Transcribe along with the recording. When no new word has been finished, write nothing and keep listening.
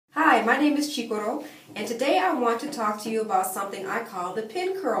Hi, my name is Chicoro, and today I want to talk to you about something I call the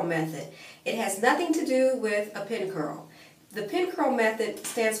pin curl method. It has nothing to do with a pin curl. The pin curl method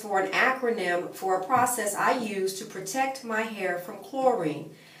stands for an acronym for a process I use to protect my hair from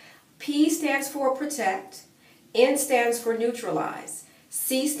chlorine. P stands for protect, N stands for neutralize,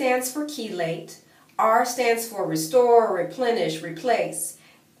 C stands for chelate, R stands for restore, replenish, replace,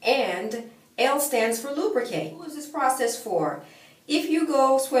 and L stands for lubricate. What is this process for? If you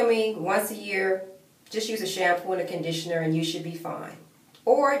go swimming once a year, just use a shampoo and a conditioner and you should be fine.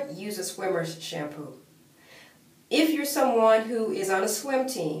 Or use a swimmer's shampoo. If you're someone who is on a swim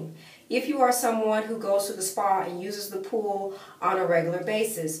team, if you are someone who goes to the spa and uses the pool on a regular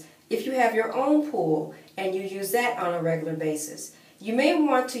basis, if you have your own pool and you use that on a regular basis, you may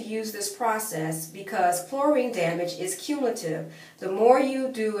want to use this process because chlorine damage is cumulative. The more you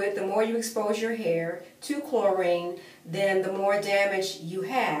do it, the more you expose your hair to chlorine, then the more damage you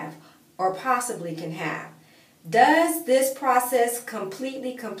have or possibly can have. Does this process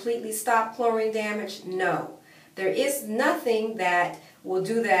completely stop chlorine damage? No. There is nothing that will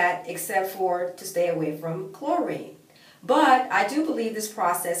do that except for to stay away from chlorine. But I do believe this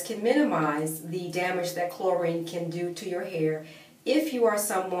process can minimize the damage that chlorine can do to your hair if you are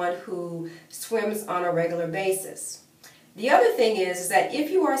someone who swims on a regular basis. The other thing is that if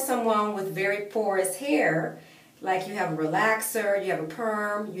you are someone with very porous hair, like you have a relaxer, you have a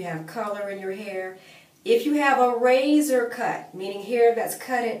perm, you have color in your hair, if you have a razor cut, meaning hair that's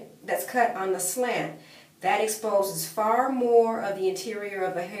cut on the slant, that exposes far more of the interior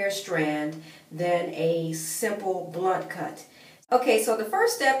of a hair strand than a simple blunt cut. Okay, so the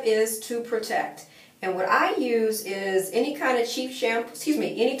first step is to protect. And what I use is any kind of cheap shampoo,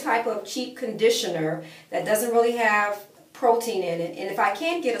 any type of cheap conditioner that doesn't really have protein in it. And if I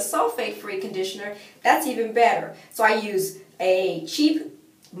can get a sulfate-free conditioner, that's even better. So I use a cheap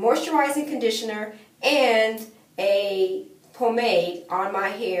moisturizing conditioner and a pomade on my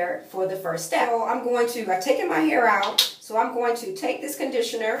hair for the first step. So I've taken my hair out, so I'm going to take this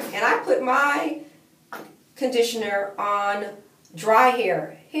conditioner and I put my conditioner on dry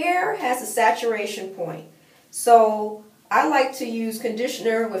hair. Hair has a saturation point, so I like to use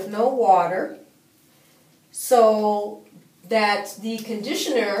conditioner with no water so that the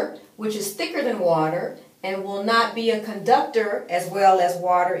conditioner, which is thicker than water and will not be a conductor as well as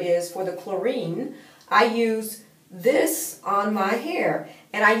water is for the chlorine, I use this on my hair.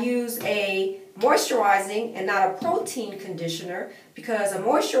 And I use a moisturizing and not a protein conditioner because a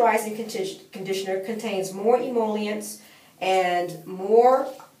moisturizing conditioner contains more emollients and more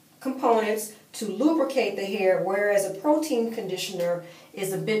components to lubricate the hair, whereas a protein conditioner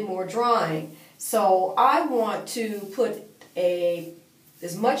is a bit more drying. So I want to put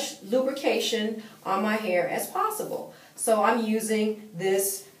as much lubrication on my hair as possible. So I'm using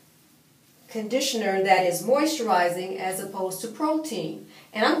this conditioner that is moisturizing as opposed to protein.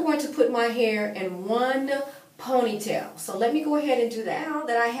 And I'm going to put my hair in one ponytail. So let me go ahead and do that. Now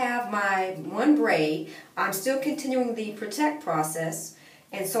that I have my one braid, I'm still continuing the protect process.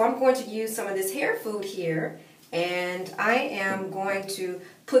 And so I'm going to use some of this hair food here. And I am going to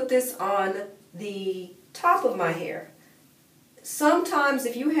put this on the top of my hair. Sometimes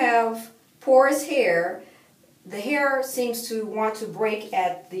if you have porous hair, the hair seems to want to break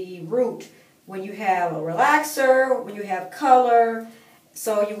at the root when you have a relaxer, when you have color.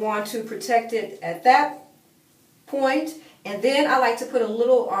 So you want to protect it at that point. And then I like to put a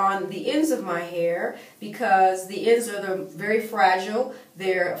little on the ends of my hair because the ends are very fragile.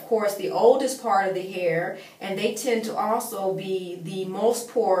 They're, of course, the oldest part of the hair, and they tend to also be the most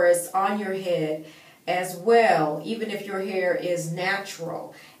porous on your head as well, even if your hair is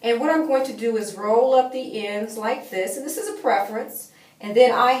natural. And what I'm going to do is roll up the ends like this, and this is a preference. And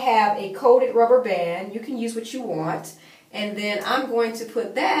then I have a coated rubber band. You can use what you want. And then I'm going to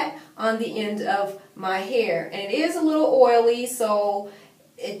put that on the end of my hair. And it is a little oily, so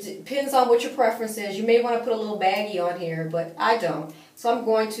it depends on what your preference is. You may want to put a little baggie on here, but I don't. So I'm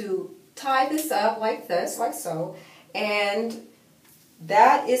going to tie this up like this, like so. And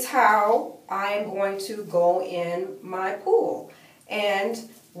that is how I am going to go in my pool. And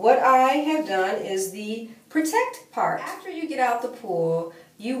what I have done is the protect part. After you get out the pool,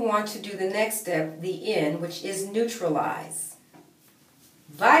 you want to do the next step, the N, which is neutralize.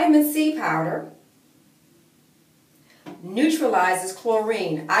 Vitamin C powder neutralizes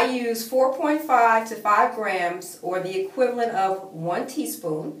chlorine. I use 4.5 to 5 grams, or the equivalent of 1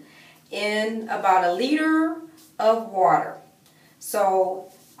 teaspoon, in about a liter of water.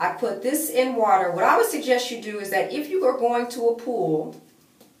 So I put this in water. What I would suggest you do is that if you are going to a pool,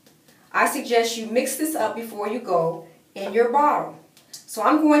 I suggest you mix this up before you go in your bottle. So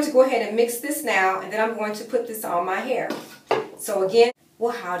I'm going to go ahead and mix this now, and then I'm going to put this on my hair. So again,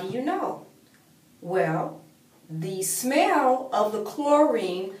 well, how do you know? Well, the smell of the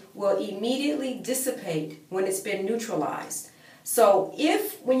chlorine will immediately dissipate when it's been neutralized. So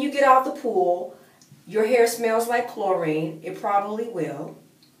if, when you get out the pool, your hair smells like chlorine, it probably will,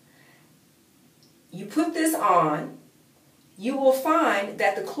 you put this on, you will find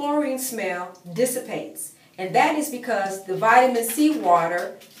that the chlorine smell dissipates. And that is because the vitamin C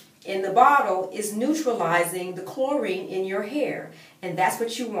water in the bottle is neutralizing the chlorine in your hair. And that's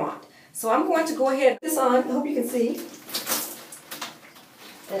what you want. So I'm going to go ahead and put this on. I hope you can see.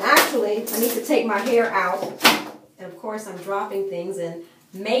 And actually, I need to take my hair out. And of course, I'm dropping things and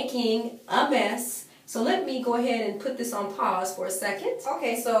making a mess. So let me go ahead and put this on pause for a second.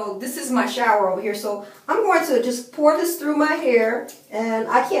 Okay, so this is my shower over here. So I'm going to just pour this through my hair. And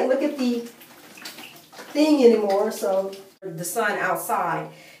I can't look at the thing anymore, so the sun outside.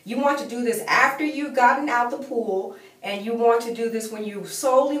 You want to do this after you've gotten out the pool, and you want to do this when you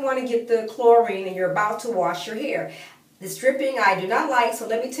solely want to get the chlorine and you're about to wash your hair. This dripping I do not like, so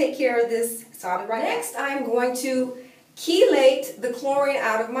let me take care of this solid right now. Next, I'm going to chelate the chlorine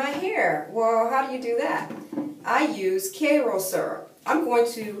out of my hair. Well, how do you do that? I use Chicoro syrup. I'm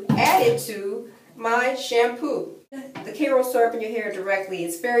going to add it to my shampoo. The Chicoro syrup in your hair directly,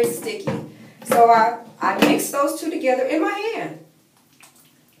 it's very sticky. So I mix those two together in my hand.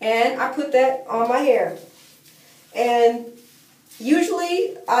 And I put that on my hair. And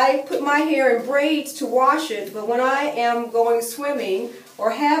usually I put my hair in braids to wash it, but when I am going swimming or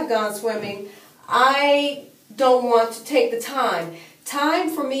have gone swimming, I don't want to take the time.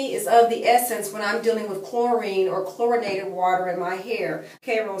 Time for me is of the essence when I'm dealing with chlorine or chlorinated water in my hair.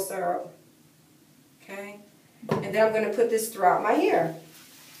 Chicoro syrup. Okay? And then I'm going to put this throughout my hair.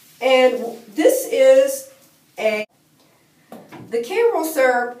 And this is the Chicoro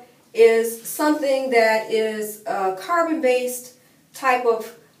syrup is something that is a carbon-based type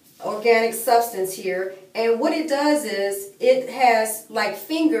of organic substance here. And what it does is it has like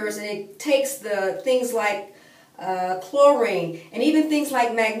fingers, and it takes the things like chlorine and even things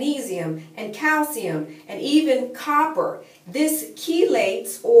like magnesium and calcium and even copper. This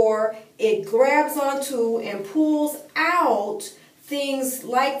chelates, or it grabs onto and pulls out things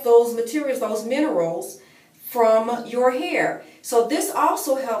like those materials, those minerals from your hair. So this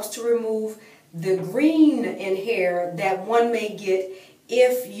also helps to remove the green in hair that one may get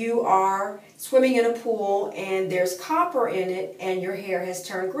if you are swimming in a pool and there's copper in it and your hair has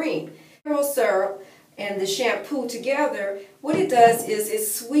turned green. Chicoro syrup and the shampoo together, what it does is it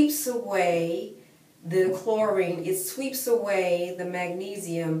sweeps away the chlorine, it sweeps away the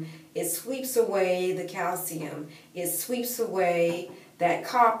magnesium, it sweeps away the calcium, it sweeps away that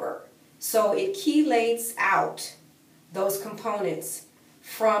copper. So it chelates out those components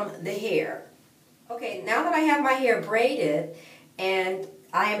from the hair. Okay, now that I have my hair braided and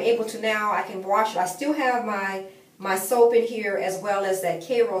I am able to now, I can wash it. I still have my soap in here as well as that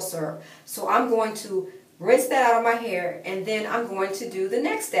Chicoro syrup. So I'm going to rinse that out of my hair, and then I'm going to do the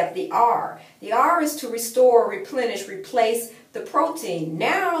next step, the R. The R is to restore, replenish, replace the protein.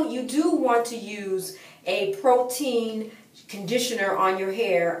 Now you do want to use a protein conditioner on your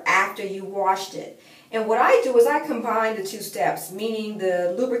hair after you washed it. And what I do is I combine the two steps, meaning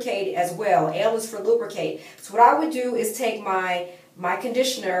the lubricate as well. L is for lubricate. So what I would do is take my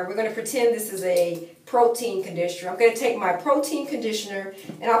conditioner. We're going to pretend this is a protein conditioner. I'm going to take my protein conditioner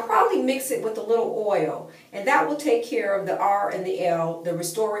and I'll probably mix it with a little oil. And that will take care of the R and the L, the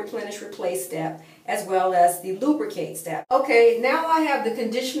restore, replenish, replace step, as well as the lubricate step. Okay, now I have the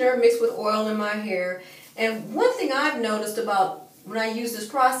conditioner mixed with oil in my hair. And one thing I've noticed about when I use this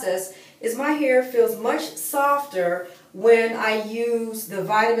process is my hair feels much softer when I use the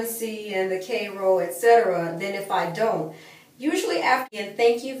vitamin C and the Chicoro, etc., than if I don't. Usually after, and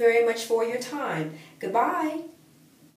thank you very much for your time. Goodbye.